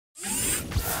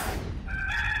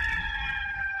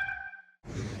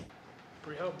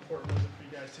how important was it for you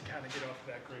guys to kind of get off to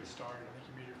that great start? I think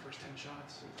you made your first 10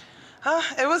 shots.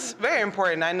 It was very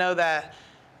important. I know that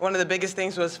one of the biggest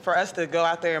things was for us to go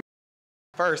out there and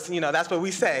first. You know, that's what we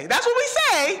say. That's what we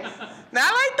say.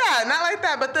 Not like that. Not like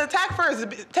that. But the attack first.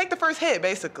 Take the first hit,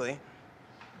 basically.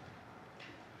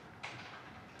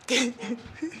 What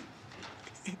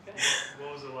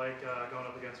was it like going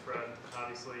up against Fred?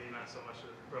 Obviously, he meant so much to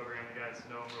the program. You guys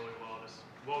know him really well. Just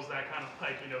what was that kind of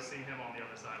like, you know, seeing him on the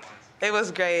other sidelines? It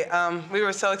was great. We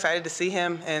were so excited to see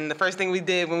him, and the first thing we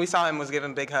did when we saw him was give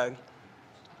him a big hug.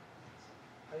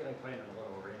 How do you like playing in a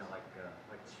little arena like this?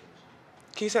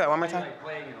 Can you say that one more time? How do you like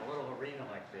playing in a little arena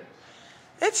like this?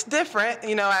 It's different,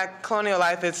 you know. At Colonial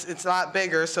Life, it's a lot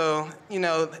bigger. So, you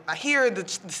know, I hear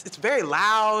it's very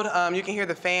loud. You can hear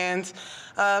the fans,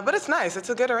 but it's nice. It's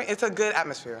a good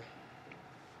atmosphere.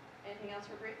 Anything else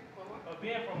for Bree? One more.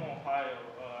 Being from Ohio,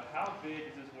 how big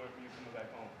is this win for you coming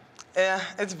back home? Yeah,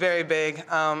 it's very big.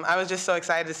 I was just so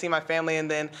excited to see my family, and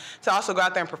then to also go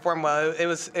out there and perform well. It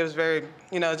was very,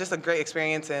 you know, just a great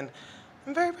experience, and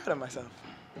I'm very proud of myself.